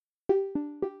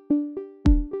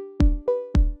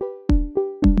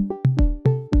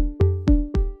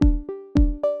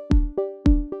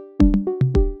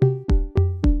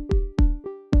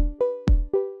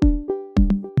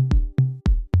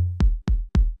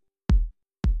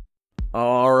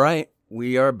All right,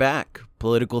 we are back.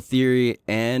 Political theory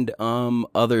and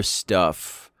other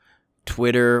stuff.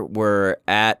 Twitter, we're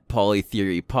at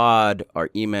polytheorypod. Our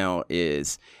email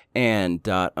is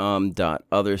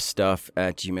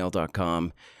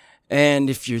and.otherstuff@gmail.com. And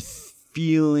if you're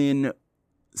feeling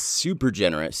super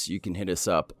generous, you can hit us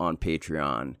up on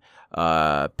Patreon.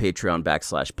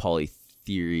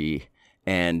 Patreon.com/polytheory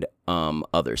and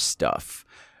other stuff.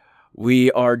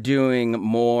 We are doing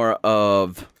more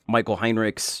of Michael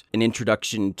Heinrich's An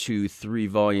Introduction to 3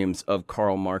 volumes of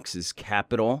Karl Marx's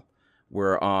Capital.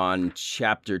 We're on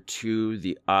Chapter 2,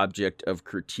 The Object of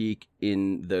Critique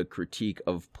in the Critique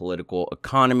of Political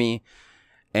Economy.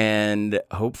 And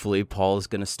hopefully Paul is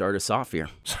going to start us off here.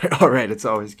 All right. It's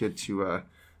always good to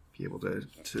be able to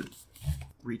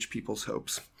reach people's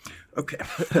hopes. Okay.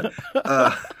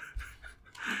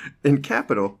 In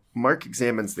Capital, Marx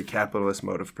examines the capitalist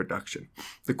mode of production.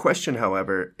 The question,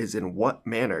 however, is in what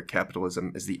manner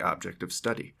capitalism is the object of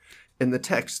study. In the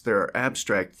text, there are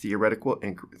abstract theoretical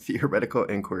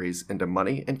inquiries into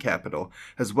money and capital,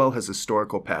 as well as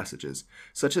historical passages,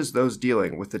 such as those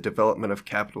dealing with the development of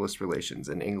capitalist relations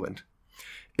in England.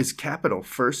 Is capital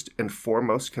first and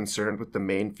foremost concerned with the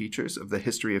main features of the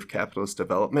history of capitalist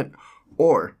development,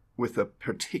 or with a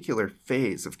particular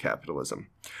phase of capitalism?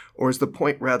 Or is the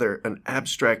point rather an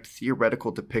abstract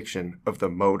theoretical depiction of the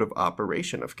mode of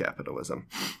operation of capitalism?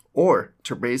 Or,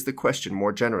 to raise the question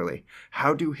more generally,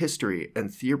 how do history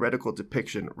and theoretical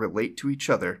depiction relate to each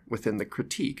other within the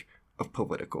critique of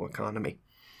political economy?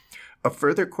 A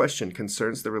further question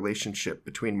concerns the relationship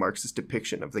between Marx's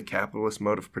depiction of the capitalist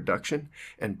mode of production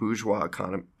and bourgeois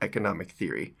economic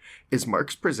theory. Is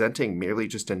Marx presenting merely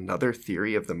just another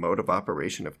theory of the mode of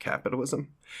operation of capitalism?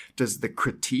 Does the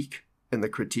critique in the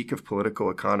critique of political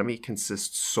economy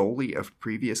consist solely of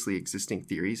previously existing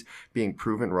theories being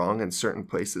proven wrong in certain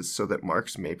places so that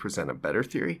Marx may present a better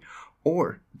theory?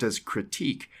 Or does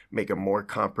critique make a more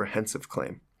comprehensive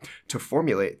claim? To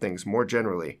formulate things more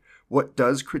generally, what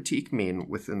does critique mean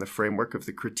within the framework of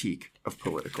the critique of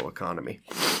political economy?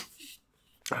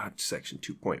 Section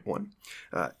 2.1.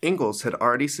 Engels had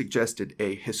already suggested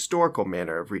a historical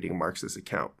manner of reading Marx's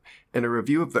account. In a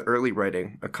review of the early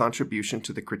writing, A Contribution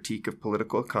to the Critique of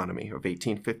Political Economy of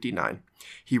 1859,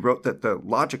 he wrote that the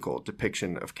logical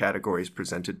depiction of categories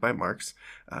presented by Marx,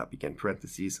 begin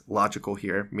parentheses, logical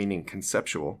here meaning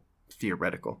conceptual,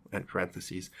 theoretical, end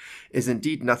parentheses, is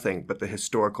indeed nothing but the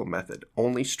historical method,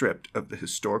 only stripped of the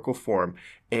historical form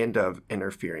and of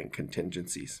interfering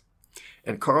contingencies.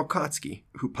 And Karl Kautsky,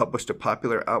 who published a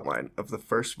popular outline of the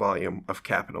first volume of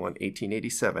Capital in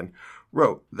 1887,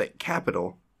 wrote that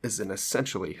Capital is an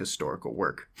essentially historical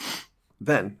work.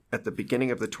 Then, at the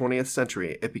beginning of the 20th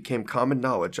century, it became common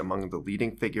knowledge among the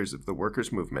leading figures of the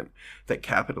workers' movement that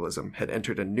capitalism had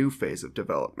entered a new phase of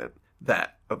development,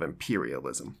 that of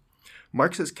imperialism.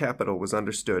 Marx's Capital was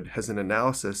understood as an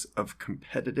analysis of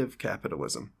competitive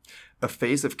capitalism, a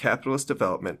phase of capitalist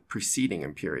development preceding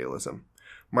imperialism.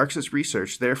 Marx's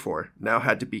research, therefore, now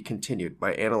had to be continued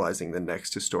by analyzing the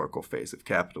next historical phase of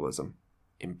capitalism,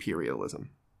 imperialism.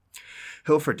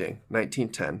 Hilferding,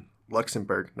 1910,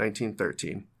 Luxemburg,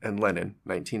 1913, and Lenin,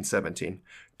 1917,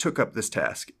 took up this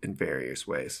task in various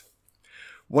ways.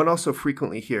 One also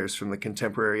frequently hears from the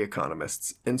contemporary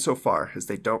economists, insofar as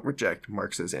they don't reject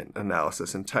Marx's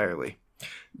analysis entirely,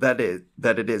 that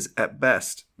it is at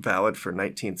best valid for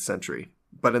 19th century,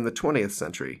 but in the 20th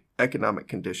century, economic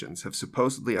conditions have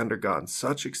supposedly undergone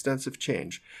such extensive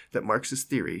change that Marx's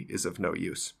theory is of no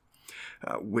use,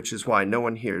 which is why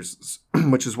one hears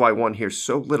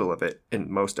so little of it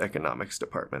in most economics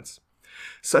departments.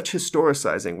 Such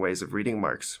historicizing ways of reading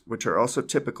Marx, which are also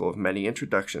typical of many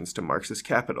introductions to Marx's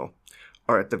Capital,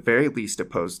 are at the very least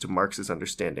opposed to Marx's own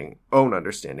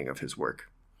understanding of his work.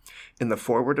 In the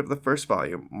foreword of the first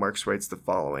volume, Marx writes the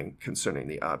following concerning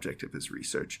the object of his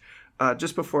research.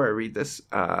 Just before I read this,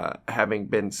 having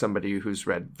been somebody who's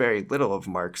read very little of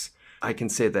Marx, I can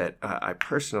say that I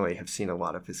personally have seen a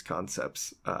lot of his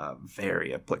concepts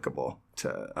very applicable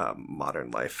to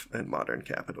modern life and modern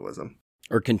capitalism.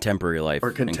 Or contemporary life.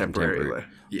 Or contemporary life.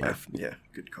 Yeah,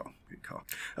 good call.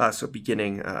 So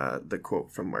beginning the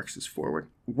quote from Marx's foreword.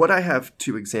 What I have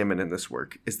to examine in this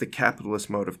work is the capitalist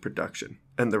mode of production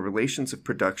and the relations of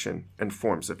production and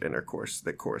forms of intercourse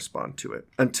that correspond to it.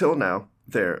 Until now,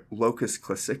 their locus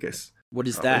classicus. What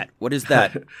is that? What is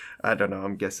that? I don't know.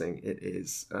 I'm guessing it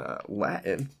is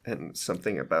Latin and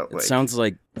something about It sounds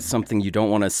like something you don't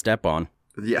want to step on.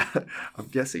 Yeah, I'm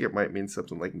guessing it might mean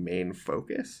something like main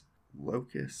focus.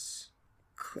 Locus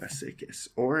classicus,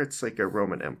 or it's like a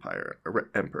Roman emperor.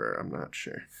 I'm not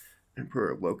sure.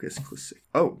 Emperor Locus Classicus.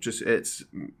 Oh, just it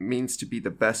means to be the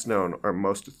best known or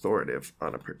most authoritative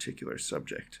on a particular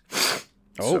subject.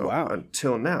 Wow.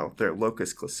 Until now, their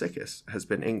Locus Classicus has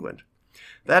been England.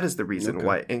 That is the reason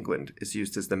why England is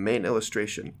used as the main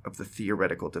illustration of the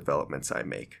theoretical developments I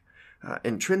make.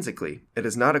 Intrinsically, it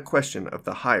is not a question of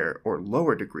the higher or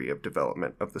lower degree of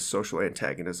development of the social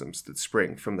antagonisms that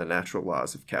spring from the natural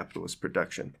laws of capitalist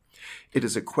production. It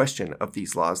is a question of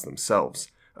these laws themselves,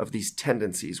 of these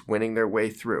tendencies winning their way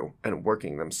through and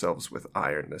working themselves with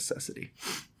iron necessity.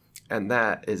 And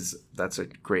that's a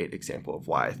great example of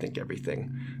why I think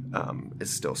everything is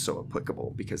still so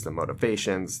applicable, because the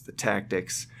motivations, the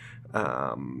tactics,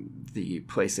 the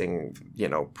placing,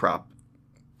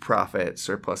 profit,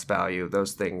 surplus value,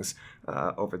 those things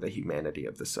over the humanity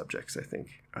of the subjects, I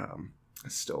think,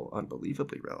 is still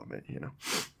unbelievably relevant,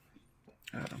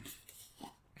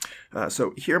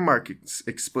 So here Marx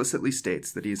explicitly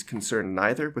states that he is concerned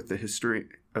neither with the history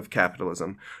of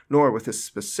capitalism nor with a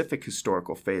specific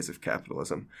historical phase of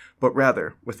capitalism, but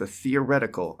rather with a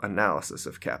theoretical analysis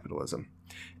of capitalism.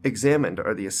 Examined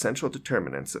are the essential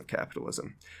determinants of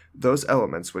capitalism, those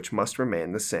elements which must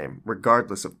remain the same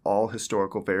regardless of all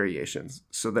historical variations,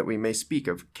 so that we may speak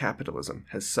of capitalism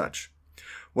as such.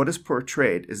 What is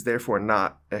portrayed is therefore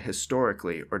not a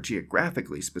historically or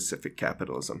geographically specific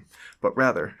capitalism, but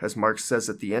rather, as Marx says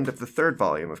at the end of the third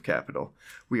volume of Capital,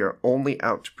 we are only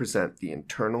out to present the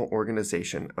internal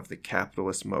organization of the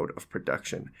capitalist mode of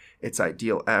production, its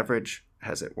ideal average,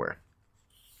 as it were.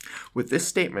 With this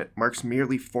statement, Marx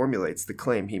merely formulates the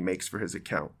claim he makes for his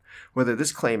account. Whether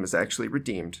this claim is actually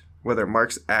redeemed, whether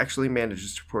Marx actually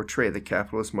manages to portray the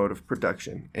capitalist mode of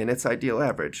production in its ideal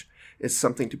average, is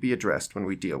something to be addressed when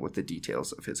we deal with the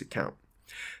details of his account.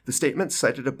 The statements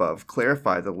cited above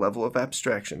clarify the level of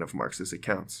abstraction of Marx's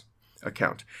account.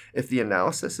 If the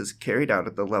analysis is carried out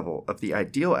at the level of the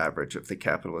ideal average of the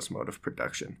capitalist mode of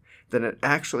production, then it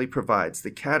actually provides the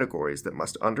categories that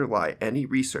must underlie any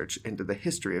research into the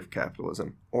history of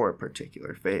capitalism or a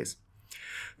particular phase.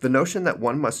 The notion that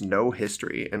one must know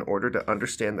history in order to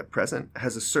understand the present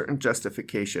has a certain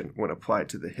justification when applied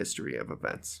to the history of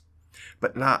events,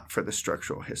 but not for the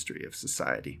structural history of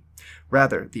society.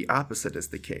 Rather, the opposite is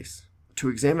the case. To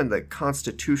examine the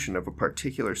constitution of a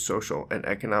particular social and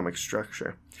economic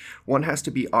structure, one has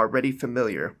to be already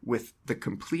familiar with the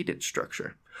completed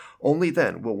structure. Only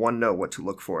then will one know what to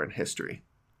look for in history.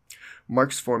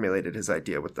 Marx formulated his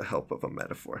idea with the help of a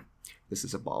metaphor. This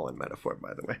is a ball and metaphor,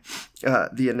 by the way.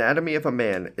 The anatomy of a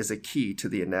man is a key to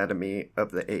the anatomy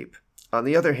of the ape. On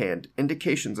the other hand,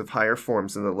 indications of higher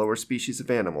forms in the lower species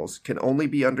of animals can only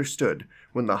be understood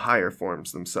when the higher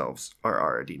forms themselves are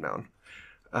already known.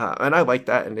 And I like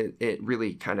that, and it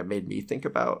really kind of made me think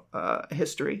about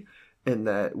history, and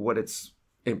that what it's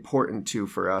important to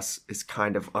for us is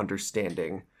kind of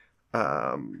understanding,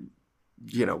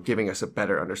 giving us a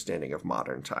better understanding of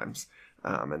modern times,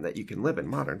 and that you can live in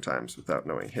modern times without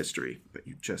knowing history, but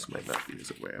you just might not be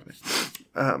as aware of it.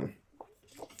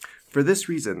 For this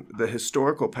reason, the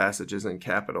historical passages in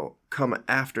Capital come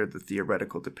after the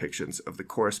theoretical depictions of the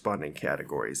corresponding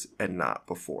categories and not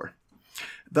before.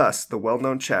 Thus, the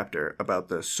well-known chapter about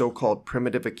the so-called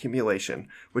primitive accumulation,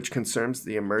 which concerns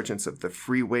the emergence of the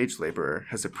free wage laborer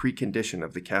as a precondition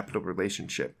of the capital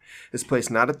relationship, is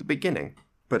placed not at the beginning,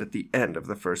 but at the end of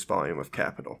the first volume of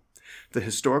Capital. The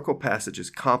historical passages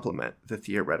complement the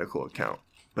theoretical account,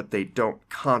 but they don't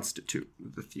constitute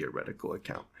the theoretical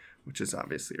account, which is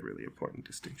obviously a really important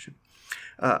distinction.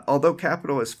 Although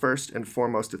Capital is first and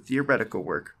foremost a theoretical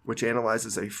work which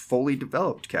analyzes a fully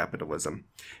developed capitalism,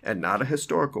 and not a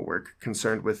historical work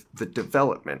concerned with the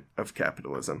development of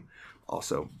capitalism,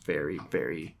 also very,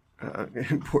 very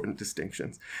important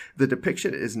distinctions, the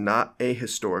depiction is not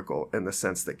ahistorical in the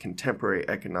sense that contemporary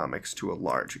economics to a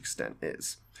large extent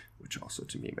is, which also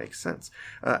to me makes sense.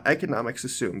 Economics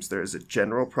assumes there is a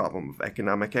general problem of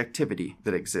economic activity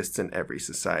that exists in every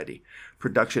society.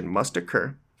 Production must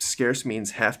occur, scarce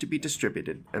means have to be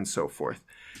distributed, and so forth.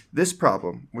 This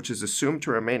problem, which is assumed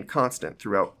to remain constant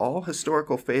throughout all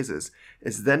historical phases,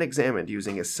 is then examined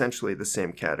using essentially the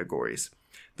same categories.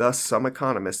 Thus, some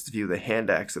economists view the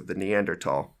hand axe of the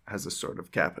Neanderthal as a sort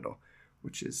of capital,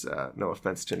 which is, no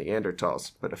offense to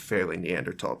Neanderthals, but a fairly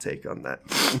Neanderthal take on that.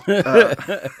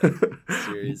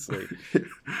 Seriously.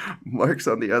 Marx,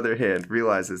 on the other hand,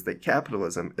 realizes that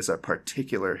capitalism is a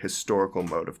particular historical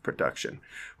mode of production,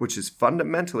 which is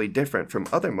fundamentally different from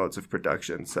other modes of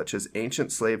production, such as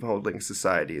ancient slaveholding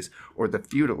societies or the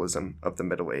feudalism of the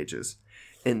Middle Ages.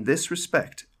 In this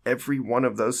respect, every one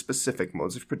of those specific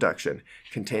modes of production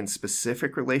contains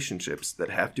specific relationships that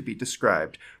have to be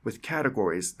described with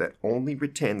categories that only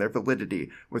retain their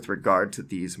validity with regard to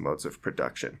these modes of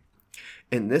production.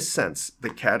 In this sense,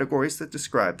 the categories that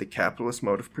describe the capitalist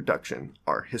mode of production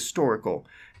are historical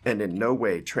and in no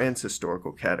way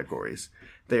transhistorical categories.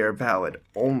 They are valid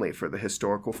only for the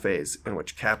historical phase in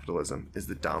which capitalism is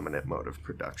the dominant mode of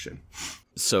production.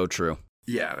 So true.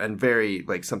 Yeah, and very,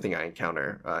 something I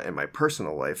encounter in my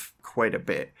personal life quite a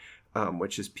bit,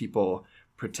 which is people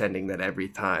pretending that every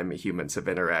time humans have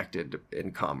interacted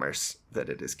in commerce, that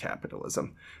it is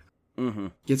capitalism. Mm-hmm.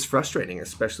 It's frustrating,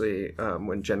 especially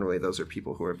when generally those are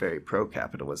people who are very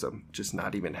pro-capitalism, just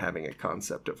not even having a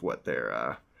concept of what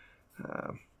they're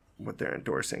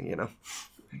endorsing,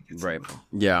 It's right.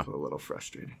 A little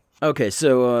frustrating. Okay,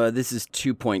 so this is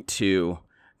 2.2,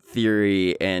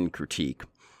 Theory and Critique.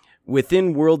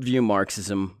 Within worldview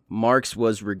Marxism, Marx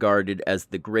was regarded as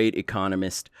the great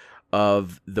economist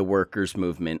of the workers'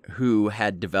 movement who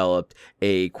had developed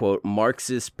a, quote,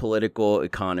 Marxist political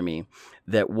economy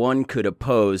that one could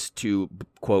oppose to,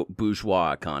 quote,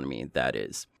 bourgeois economy, that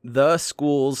is. The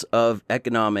schools of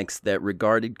economics that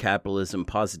regarded capitalism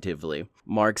positively,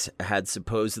 Marx had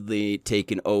supposedly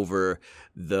taken over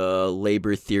the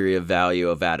labor theory of value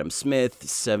of Adam Smith,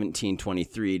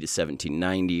 1723 to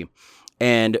 1790,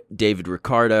 and David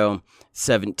Ricardo,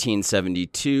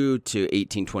 1772 to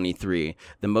 1823,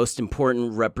 the most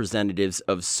important representatives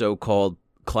of so-called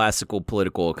classical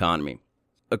political economy.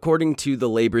 According to the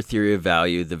labor theory of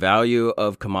value, the value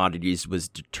of commodities was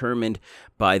determined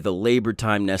by the labor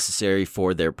time necessary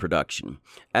for their production.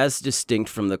 As distinct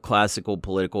from the classical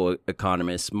political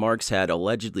economists, Marx had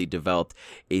allegedly developed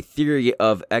a theory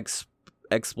of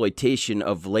exploitation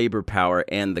of labor power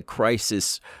and the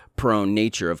crisis-prone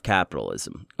nature of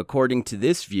capitalism. According to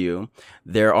this view,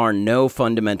 there are no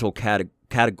fundamental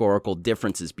categorical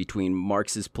differences between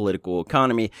Marx's political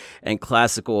economy and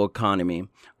classical economy,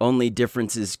 only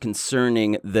differences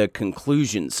concerning the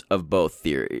conclusions of both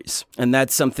theories. And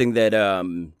that's something that,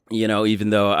 even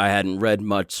though I hadn't read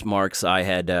much Marx, I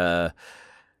had,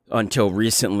 until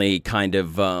recently, kind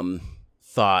of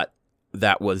thought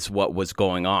that was what was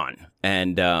going on.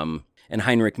 And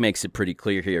Heinrich makes it pretty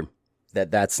clear here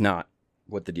that that's not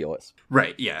what the deal is.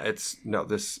 Right, yeah,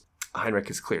 Heinrich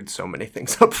has cleared so many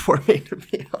things up for me, to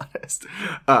be honest,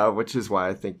 which is why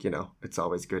I think, it's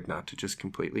always good not to just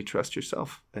completely trust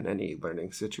yourself in any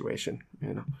learning situation,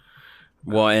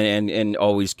 Well, and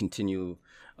always continue,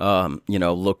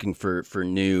 looking for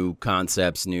new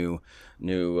concepts, new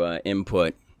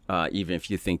input, even if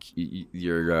you think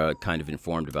you're kind of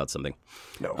informed about something.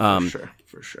 No,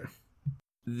 for sure.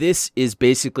 This is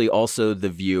basically also the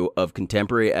view of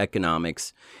contemporary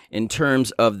economics in terms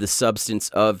of the substance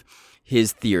of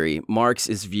his theory. Marx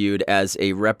is viewed as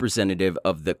a representative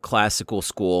of the classical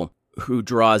school who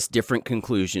draws different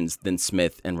conclusions than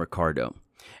Smith and Ricardo.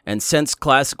 And since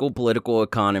classical political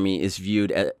economy is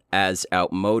viewed as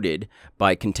outmoded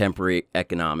by contemporary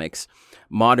economics,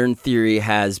 modern theory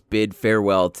has bid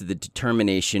farewell to the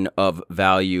determination of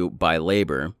value by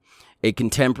labor. A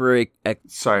contemporary...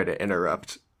 Sorry to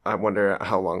interrupt. I wonder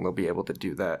how long they'll be able to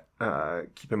do that.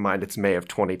 Keep in mind, it's May of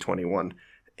 2021.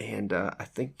 And I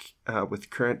think with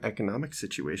current economic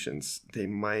situations, they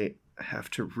might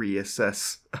have to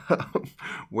reassess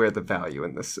where the value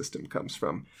in this system comes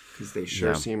from. Because they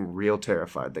seem real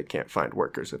terrified they can't find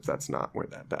workers if that's not where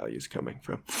that value is coming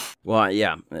from. Well,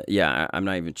 yeah. I'm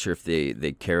not even sure if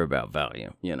they care about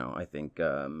value. I think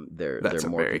they're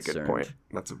more concerned.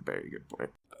 That's a very good point.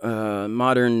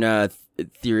 Modern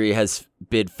theory has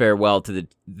bid farewell to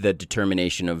the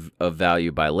determination of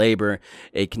value by labor.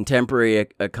 A contemporary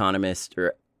economist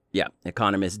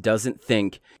doesn't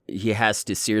think he has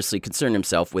to seriously concern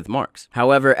himself with Marx.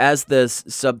 However, as the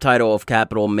subtitle of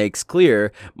Capital makes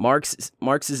clear,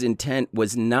 Marx's intent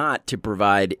was not to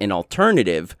provide an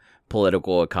alternative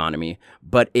political economy,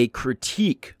 but a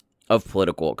critique of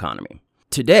political economy.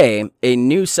 Today, a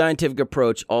new scientific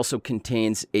approach also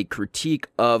contains a critique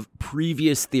of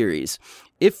previous theories,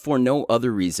 if for no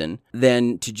other reason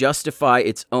than to justify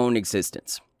its own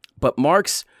existence. But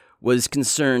Marx was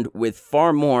concerned with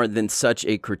far more than such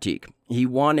a critique. He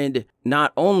wanted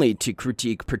not only to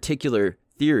critique particular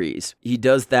theories, he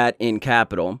does that in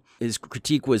Capital. His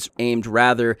critique was aimed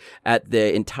rather at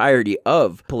the entirety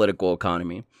of political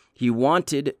economy. He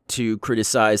wanted to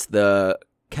criticize the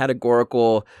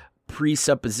categorical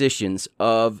presuppositions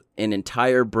of an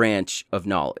entire branch of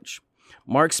knowledge.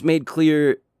 Marx made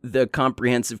clear the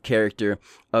comprehensive character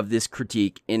of this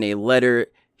critique in a letter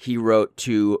he wrote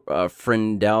to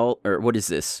Frindel, or what is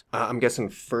this? I'm guessing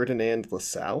Ferdinand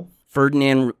Lassalle.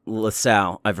 Ferdinand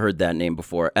Lassalle, I've heard that name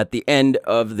before, at the end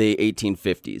of the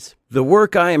 1850s. The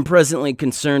work I am presently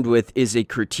concerned with is a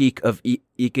critique of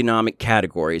economic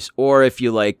categories, or if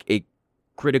you like, a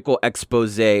critical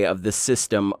expose of the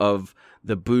system of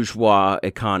the bourgeois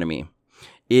economy.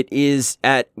 It is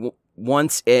at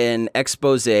once an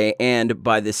expose and,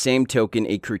 by the same token,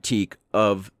 a critique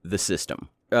of the system.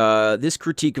 This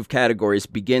critique of categories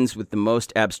begins with the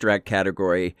most abstract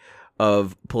category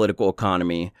of political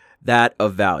economy, that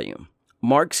of value.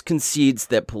 Marx concedes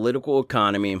that political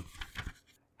economy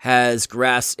has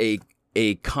grasped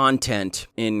a content,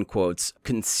 in quotes,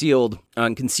 concealed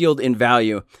in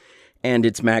value and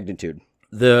its magnitude,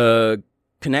 the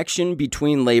connection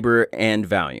between labor and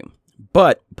value.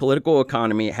 But political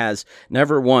economy has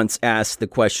never once asked the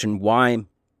question why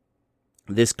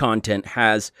this content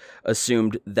has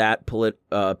assumed that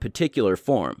particular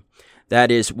form. That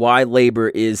is, why labor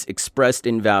is expressed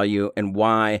in value and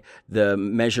why the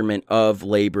measurement of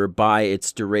labor by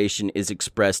its duration is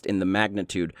expressed in the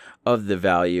magnitude of the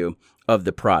value of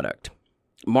the product.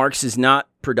 Marx is not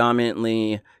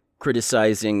predominantly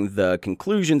criticizing the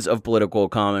conclusions of political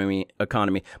economy,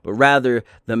 but rather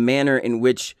the manner in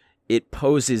which it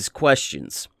poses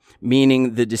questions,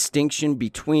 meaning the distinction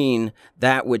between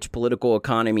that which political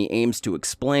economy aims to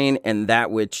explain and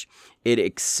that which it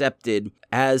accepted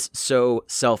as so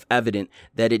self-evident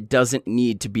that it doesn't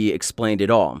need to be explained at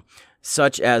all,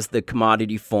 such as the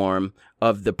commodity form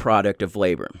of the product of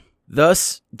labor.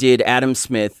 Thus did Adam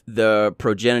Smith, the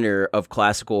progenitor of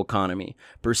classical economy,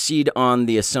 proceed on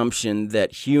the assumption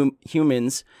that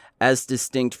humans, as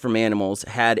distinct from animals,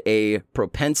 had a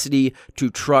propensity to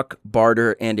truck,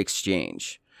 barter, and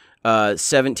exchange.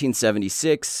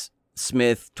 1776,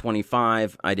 Smith,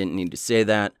 25, I didn't need to say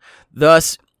that.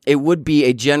 Thus, it would be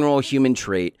a general human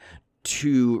trait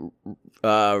to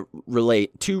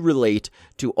relate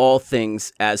to all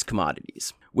things as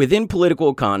commodities. Within political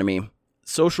economy,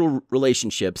 social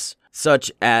relationships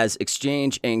such as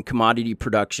exchange and commodity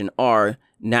production are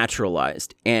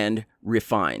naturalized and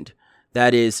refined.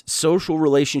 That is, social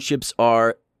relationships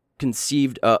are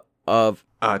conceived of.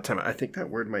 Tim, I think that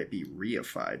word might be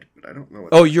reified, but I don't know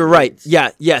what you're means. Right.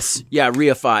 Yeah, yes. Yeah,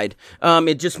 reified.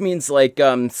 It just means like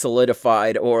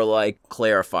solidified or like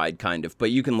clarified kind of,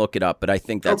 but you can look it up, but I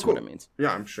think that's cool. What it means.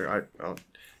 Yeah, I'm sure.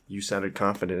 You sounded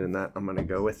confident in that. I'm going to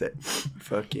go with it.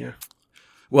 Fuck yeah.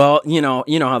 Well, you know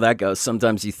how that goes.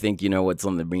 Sometimes you think you know what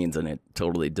something means, and it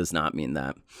totally does not mean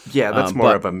that. Yeah, that's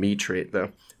more of a me trait,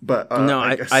 though. But no,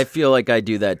 I feel like I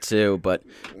do that too. But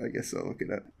I guess I'll look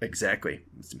it up. Exactly,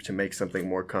 to make something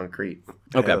more concrete.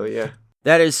 Okay. Hell yeah.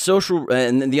 That is social,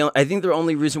 and I think the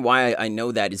only reason why I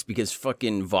know that is because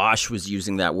fucking Vosh was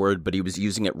using that word, but he was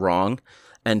using it wrong,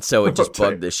 and so it just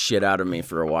bugged the shit out of me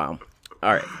for a while.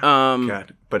 All right.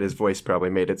 God, but his voice probably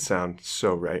made it sound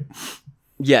so right.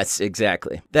 Yes,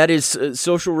 exactly. That is,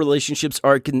 social relationships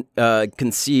are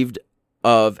conceived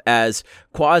of as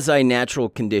quasi-natural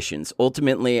conditions,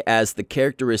 ultimately as the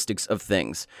characteristics of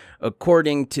things.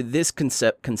 According to this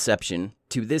conception,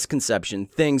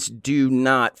 things do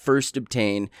not first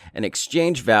obtain an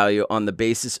exchange value on the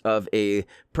basis of a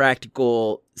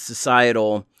practical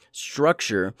societal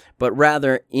structure, but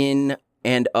rather in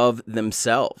and of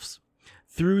themselves.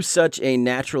 Through such a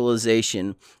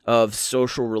naturalization of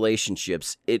social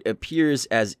relationships, it appears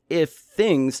as if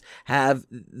things have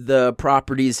the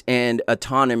properties and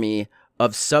autonomy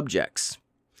of subjects.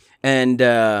 And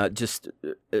I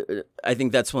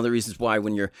think that's one of the reasons why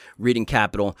when you're reading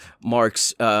Capital,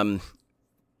 Marx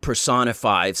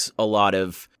personifies a lot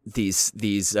of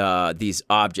these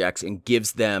objects and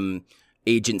gives them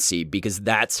agency, because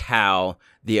that's how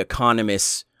the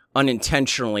economists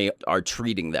unintentionally are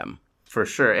treating them. For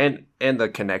sure. And the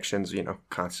connections,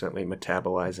 constantly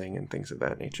metabolizing and things of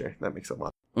that nature. That makes a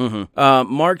lot.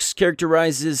 Mm-hmm. Marx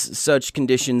characterizes such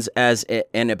conditions as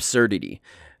an absurdity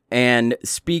and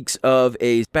speaks of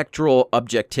a spectral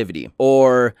objectivity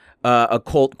or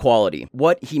occult quality.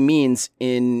 What he means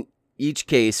in each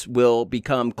case will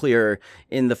become clearer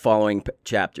in the following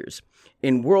chapters.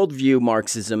 In worldview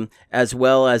Marxism, as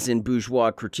well as in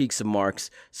bourgeois critiques of Marx,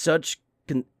 such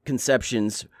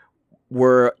conceptions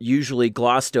were usually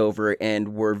glossed over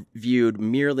and were viewed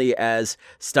merely as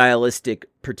stylistic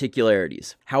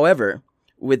particularities. However,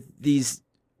 with these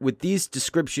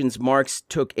descriptions, Marx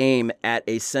took aim at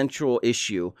a central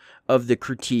issue of the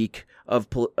critique of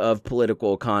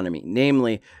political economy,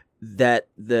 namely that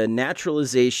the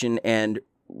naturalization and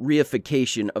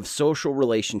reification of social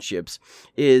relationships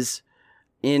is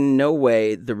in no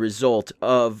way the result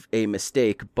of a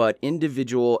mistake, but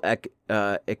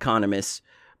economists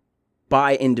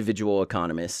by individual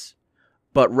economists,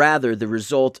 but rather the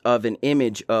result of an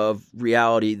image of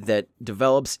reality that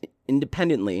develops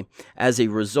independently as a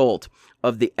result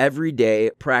of the everyday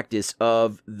practice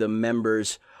of the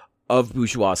members of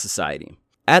bourgeois society.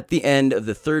 At the end of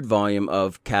the third volume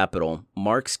of Capital,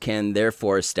 Marx can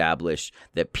therefore establish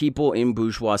that people in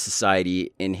bourgeois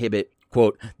society inhabit,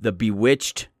 quote, the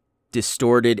bewitched,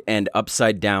 distorted, and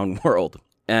upside-down world,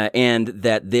 and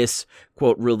that this,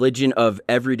 quote, religion of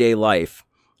everyday life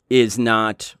is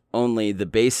not only the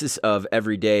basis of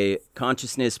everyday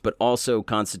consciousness, but also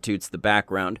constitutes the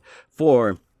background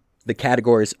for the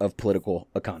categories of political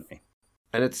economy.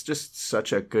 And it's just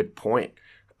such a good point.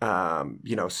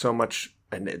 So much,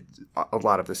 and a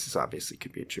lot of this is obviously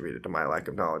could be attributed to my lack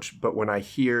of knowledge, but when I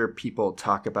hear people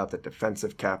talk about the defense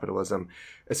of capitalism,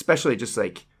 especially just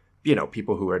like,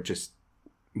 people who are just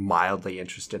mildly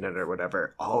interested in it or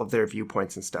whatever, all of their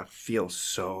viewpoints and stuff feel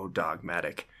so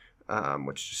dogmatic,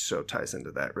 which just so ties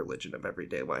into that religion of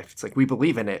everyday life. It's like, we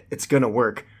believe in it. It's going to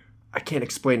work. I can't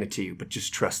explain it to you, but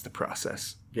just trust the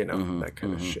process, that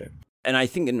kind of shit. And I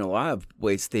think in a lot of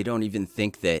ways, they don't even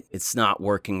think that it's not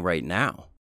working right now.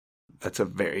 That's a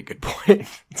very good point.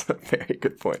 It's a very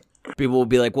good point. People will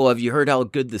be like, well, have you heard how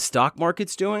good the stock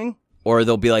market's doing? Or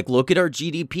they'll be like, look at our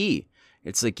GDP.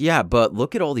 It's like, yeah, but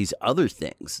look at all these other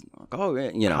things. Like, oh,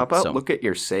 How about look at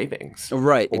your savings?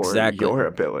 Right, or exactly. Your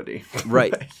ability.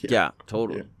 Right. Yeah,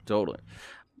 totally.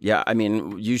 Yeah, I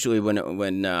mean, usually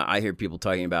when I hear people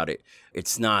talking about it,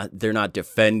 they're not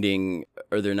defending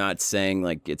or they're not saying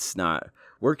like it's not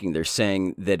working. They're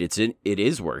saying that it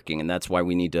is working, and that's why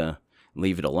we need to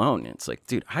leave it alone. And it's like,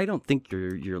 dude, I don't think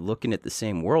you're looking at the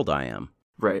same world I am.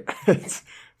 Right. It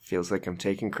feels like I'm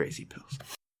taking crazy pills.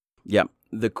 Yeah.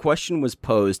 The question was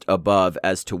posed above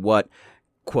as to what,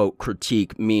 quote,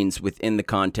 critique means within the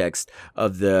context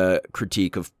of the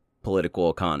critique of political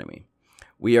economy.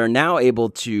 We are now able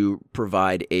to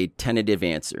provide a tentative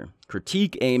answer.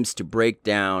 Critique aims to break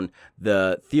down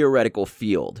the theoretical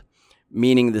field,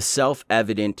 meaning the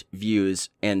self-evident views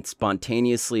and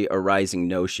spontaneously arising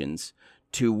notions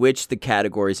to which the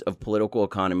categories of political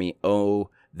economy owe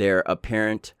their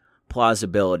apparent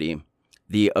plausibility.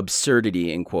 The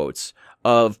absurdity, in quotes,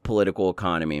 of political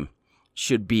economy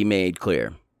should be made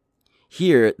clear.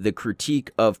 Here, the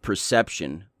critique of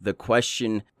perception, the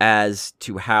question as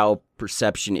to how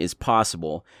perception is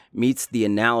possible, meets the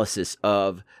analysis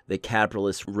of the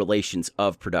capitalist relations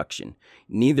of production.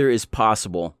 Neither is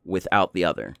possible without the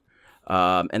other.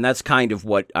 And that's kind of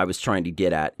what I was trying to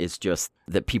get at, is just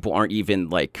that people aren't even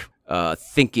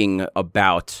thinking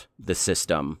about the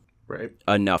system right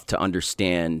enough to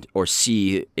understand or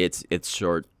see its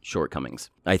shortcomings,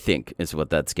 I think, is what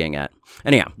that's getting at.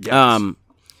 Anyhow, yes.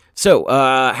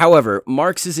 However,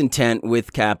 Marx's intent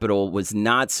with Capital was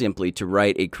not simply to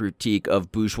write a critique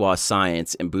of bourgeois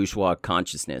science and bourgeois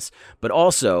consciousness, but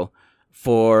also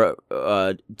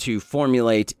to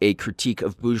formulate a critique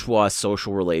of bourgeois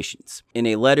social relations. In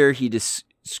a letter, he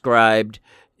described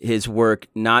his work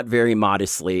not very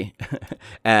modestly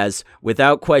as,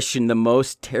 without question, the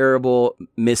most terrible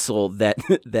missile that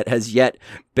has yet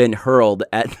been hurled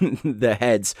at the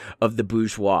heads of the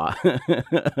bourgeois,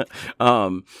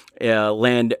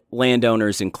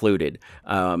 landowners included.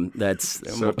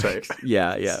 That's so tight.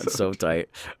 Yeah, so tight.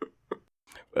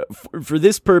 For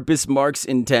this purpose, Marx's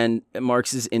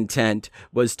intent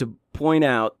was to point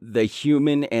out the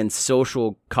human and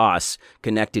social costs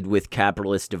connected with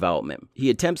capitalist development. He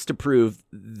attempts to prove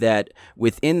that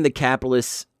within the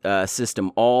capitalist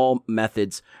system, all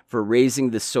methods for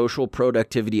raising the social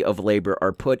productivity of labor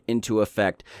are put into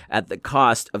effect at the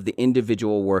cost of the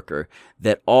individual worker,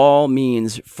 that all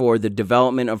means for the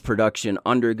development of production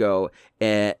undergo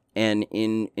an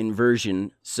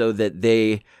inversion so that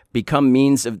they become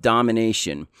means of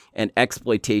domination and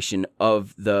exploitation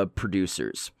of the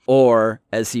producers. Or,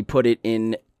 as he put it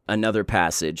in another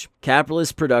passage,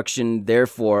 capitalist production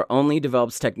therefore only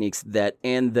develops techniques that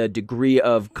and the degree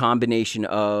of combination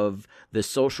of the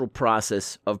social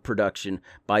process of production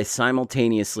by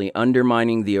simultaneously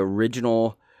undermining the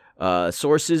original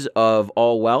sources of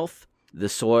all wealth, the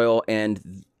soil,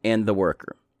 and the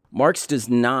worker. Marx does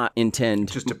not intend...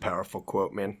 Just a powerful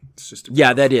quote, man. It's just a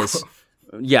yeah, that is.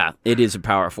 Yeah, it is a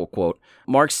powerful quote.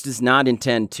 Marx does not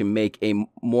intend to make a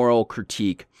moral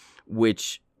critique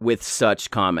with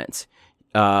such comments,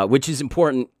 which is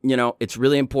important. It's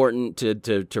really important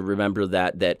to remember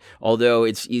that although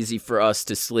it's easy for us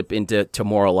to slip into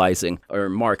moralizing, or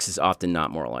Marx is often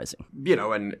not moralizing.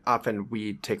 And often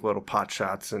we take little pot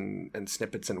shots and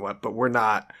snippets and what, but we're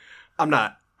not I'm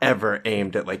not ever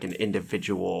aimed at like an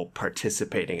individual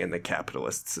participating in the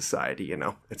capitalist society, you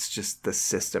know? It's just the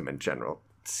system in general.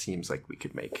 It seems like we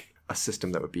could make a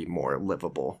system that would be more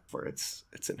livable for its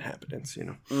inhabitants, you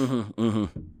know? Mm-hmm,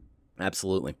 mm-hmm.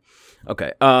 Absolutely.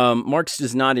 Okay. Marx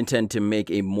does not intend to make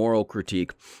a moral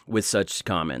critique with such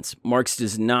comments. Marx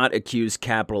does not accuse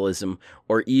capitalism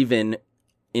or even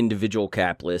individual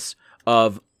capitalists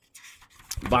of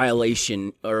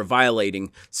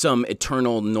violating some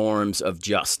eternal norms of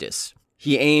justice.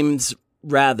 He aims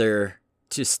rather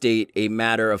to state a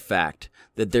matter of fact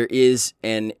that there is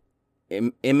an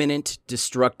imminent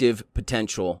destructive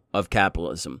potential of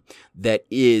capitalism that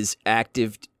is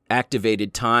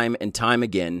activated time and time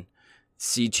again.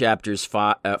 See chapters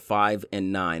 5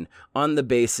 and 9. On the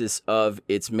basis of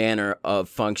its manner of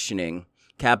functioning,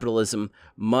 capitalism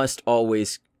must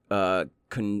always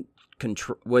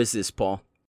what is this, Paul?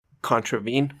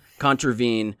 Contravene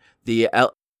the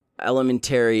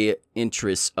elementary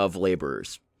interests of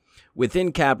laborers.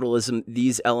 Within capitalism,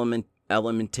 these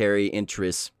elementary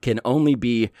interests can only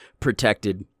be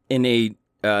protected in a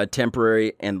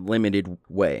temporary and limited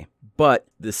way. But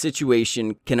the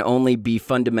situation can only be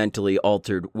fundamentally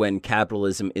altered when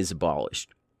capitalism is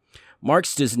abolished.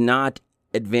 Marx does not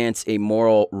advance a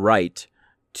moral right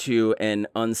to an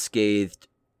unscathed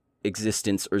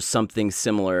existence or something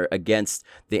similar against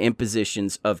the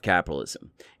impositions of capitalism.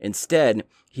 Instead,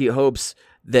 he hopes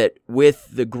that with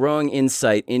the growing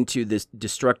insight into the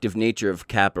destructive nature of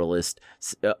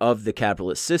the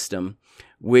capitalist system,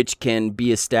 which can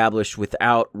be established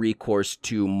without recourse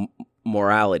to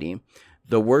morality,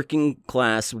 the working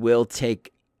class will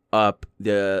take up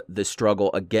the struggle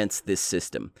against this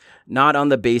system, not on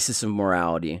the basis of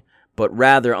morality, but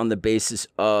rather on the basis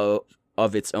of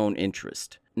its own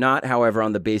interest. Not, however,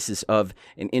 on the basis of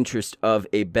an interest of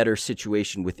a better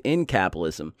situation within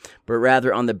capitalism, but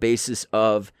rather on the basis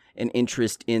of an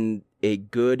interest in a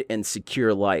good and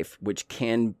secure life, which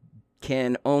can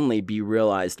only be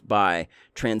realized by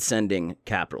transcending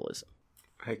capitalism.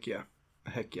 Heck yeah.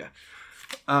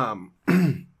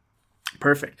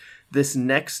 Perfect. This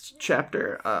next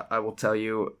chapter, I will tell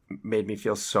you, made me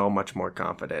feel so much more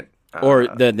confident. Or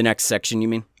the next section, you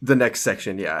mean? The next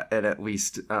section, yeah. And at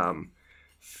least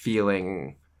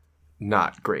feeling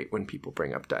not great when people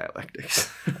bring up dialectics.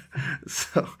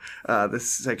 So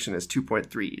this section is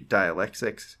 2.3,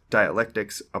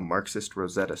 Dialectics, a Marxist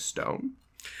Rosetta Stone.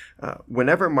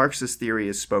 Whenever Marxist theory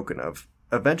is spoken of,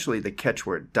 eventually the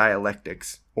catchword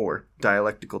dialectics, or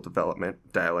dialectical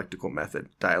development, dialectical method,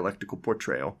 dialectical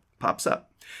portrayal, pops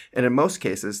up. And in most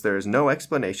cases, there is no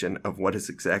explanation of what is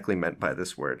exactly meant by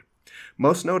this word.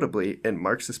 Most notably, in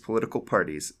Marxist political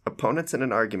parties, opponents in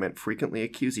an argument frequently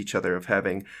accuse each other of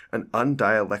having an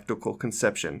undialectical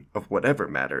conception of whatever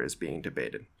matter is being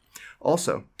debated.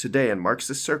 Also, today in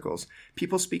Marxist circles,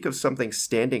 people speak of something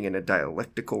standing in a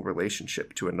dialectical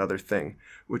relationship to another thing,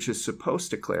 which is supposed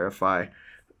to clarify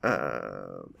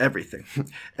everything.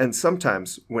 And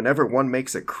sometimes, whenever one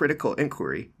makes a critical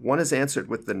inquiry, one is answered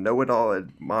with the know-it-all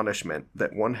admonishment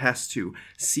that one has to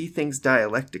see things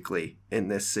dialectically in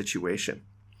this situation.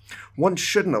 One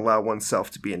shouldn't allow oneself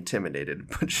to be intimidated,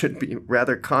 but should be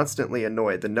rather constantly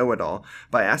annoy the know-it-all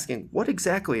by asking what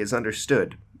exactly is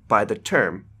understood by the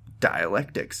term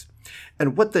dialectics,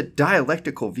 and what the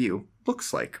dialectical view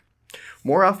looks like.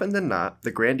 More often than not,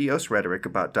 the grandiose rhetoric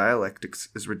about dialectics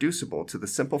is reducible to the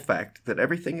simple fact that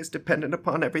everything is dependent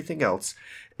upon everything else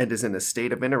and is in a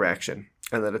state of interaction,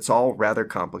 and that it's all rather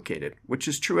complicated, which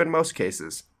is true in most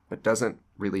cases, but doesn't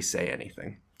really say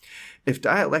anything. If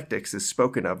dialectics is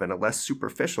spoken of in a less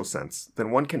superficial sense,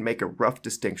 then one can make a rough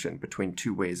distinction between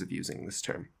two ways of using this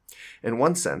term. In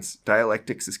one sense,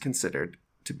 dialectics is considered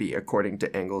to be, according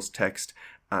to Engels' text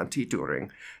Anti-Dühring,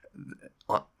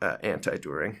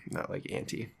 anti-Dühring, not like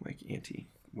anti,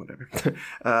 whatever.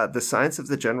 The science of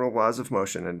the general laws of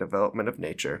motion and development of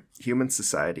nature, human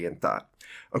society, and thought.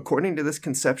 According to this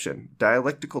conception,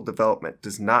 dialectical development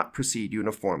does not proceed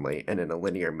uniformly and in a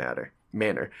linear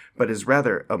manner, but is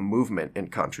rather a movement in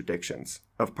contradictions.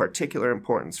 Of particular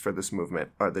importance for this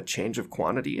movement are the change of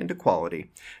quantity into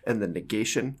quality and the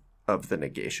negation of the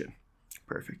negation.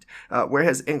 Perfect.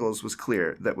 Whereas Engels was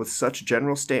clear that with such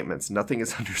general statements, nothing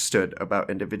is understood about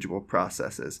individual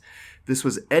processes. This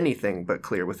was anything but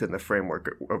clear within the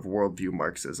framework of worldview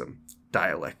Marxism.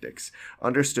 Dialectics,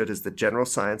 understood as the general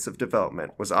science of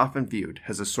development, was often viewed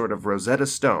as a sort of Rosetta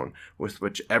Stone with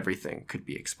which everything could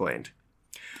be explained.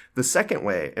 The second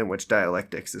way in which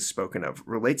dialectics is spoken of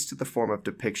relates to the form of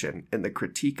depiction in the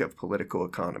Critique of Political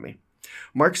Economy.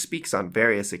 Marx speaks on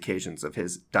various occasions of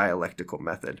his dialectical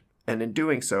method, and in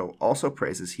doing so also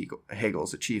praises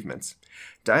Hegel's achievements.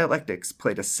 Dialectics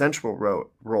played a central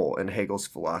role in Hegel's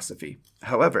philosophy.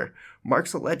 However,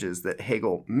 Marx alleges that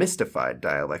Hegel mystified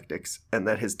dialectics and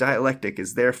that his dialectic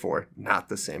is therefore not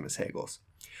the same as Hegel's.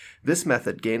 This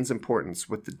method gains importance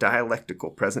with the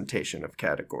dialectical presentation of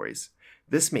categories.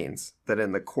 This means that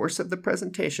in the course of the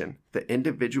presentation, the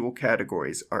individual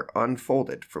categories are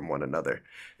unfolded from one another.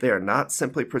 They are not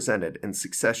simply presented in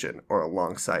succession or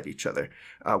alongside each other,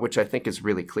 which I think is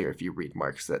really clear if you read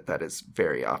Marx, that is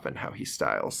very often how he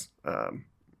styles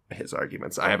his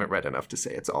arguments. I haven't read enough to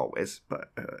say it's always,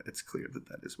 but it's clear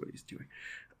that is what he's doing.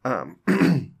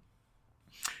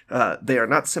 They are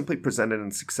not simply presented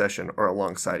in succession or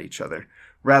alongside each other.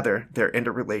 Rather, their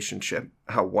interrelationship,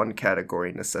 how one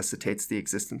category necessitates the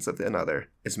existence of another,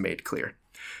 is made clear.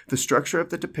 The structure of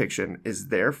the depiction is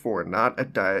therefore not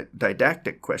a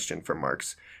didactic question for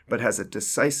Marx, but has a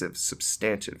decisive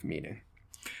substantive meaning.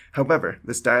 However,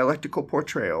 this dialectical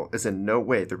portrayal is in no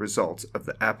way the result of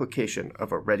the application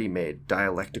of a ready-made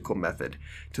dialectical method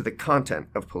to the content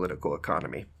of political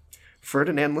economy.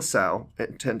 Ferdinand Lassalle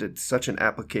intended such an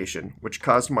application, which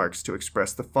caused Marx to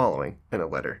express the following in a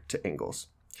letter to Engels.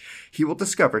 He will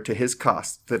discover to his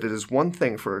cost that it is one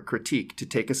thing for a critique to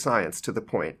take a science to the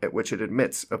point at which it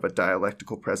admits of a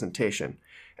dialectical presentation,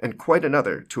 and quite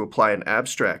another to apply an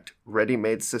abstract,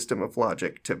 ready-made system of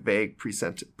logic to vague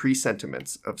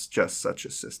presentiments of just such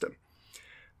a system.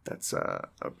 That's a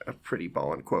pretty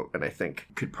ballin' quote, and I think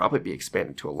could probably be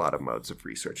expanded to a lot of modes of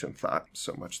research and thought,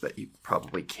 so much that you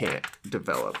probably can't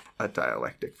develop a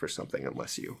dialectic for something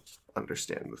unless you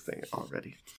understand the thing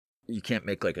already. You can't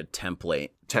make like a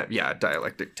template. A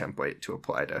dialectic template to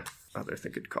apply to other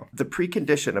thing could call. The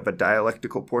precondition of a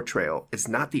dialectical portrayal is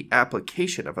not the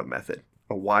application of a method,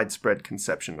 a widespread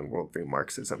conception in worldview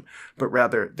Marxism, but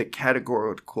rather the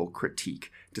categorical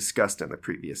critique discussed in the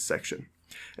previous section.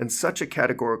 And such a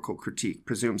categorical critique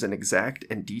presumes an exact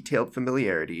and detailed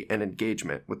familiarity and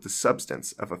engagement with the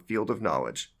substance of a field of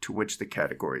knowledge to which the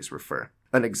categories refer.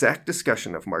 An exact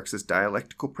discussion of Marx's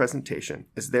dialectical presentation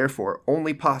is therefore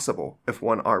only possible if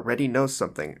one already knows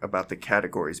something about the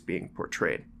categories being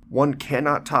portrayed. One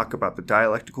cannot talk about the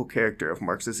dialectical character of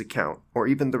Marx's account, or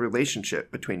even the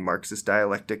relationship between Marx's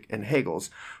dialectic and Hegel's,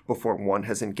 before one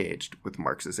has engaged with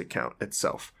Marx's account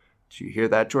itself. Do you hear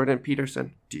that, Jordan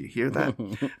Peterson? Do you hear that?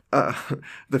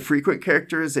 The frequent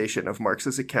characterization of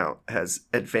Marx's account as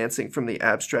advancing from the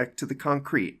abstract to the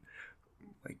concrete,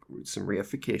 like some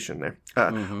reification there,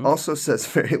 also says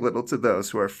very little to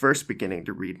those who are first beginning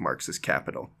to read Marx's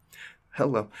Capital.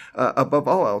 Above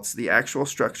all else, the actual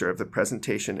structure of the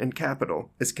presentation in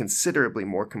Capital is considerably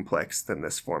more complex than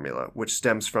this formula, which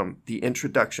stems from the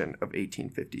introduction of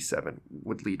 1857,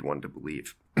 would lead one to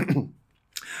believe.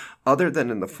 Other than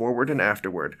in the foreword and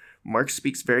afterword, Marx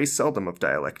speaks very seldom of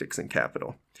dialectics in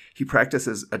Capital. He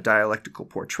practices a dialectical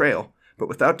portrayal, but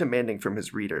without demanding from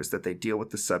his readers that they deal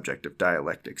with the subject of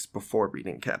dialectics before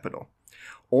reading Capital.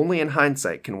 Only in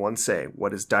hindsight can one say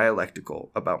what is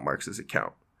dialectical about Marx's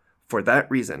account. For that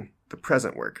reason, the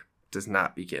present work does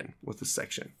not begin with a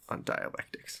section on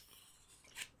dialectics.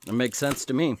 That makes sense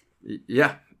to me.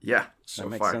 Yeah. So that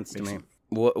makes far, sense to me.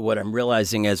 What I'm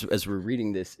realizing as we're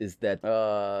reading this is that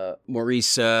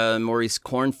Maurice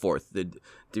Cornforth, the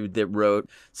dude that wrote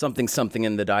something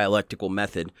in the dialectical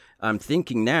method, I'm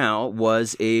thinking now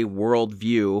was a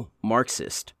worldview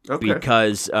Marxist. Okay.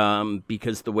 Because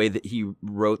the way that he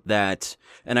wrote that,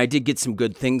 and I did get some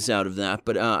good things out of that,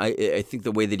 but I think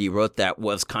the way that he wrote that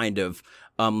was kind of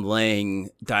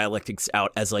laying dialectics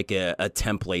out as like a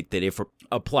template that if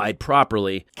applied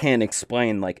properly can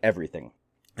explain like everything.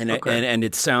 And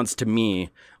it sounds to me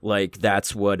like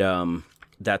that's what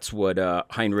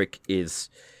Heinrich is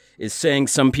saying.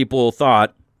 Some people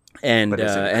thought, and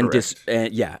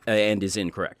is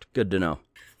incorrect. Good to know.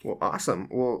 Well, awesome.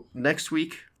 Well, next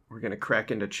week we're going to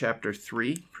crack into chapter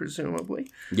 3,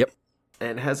 presumably. Yep.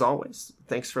 And as always,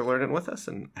 thanks for learning with us,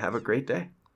 and have a great day.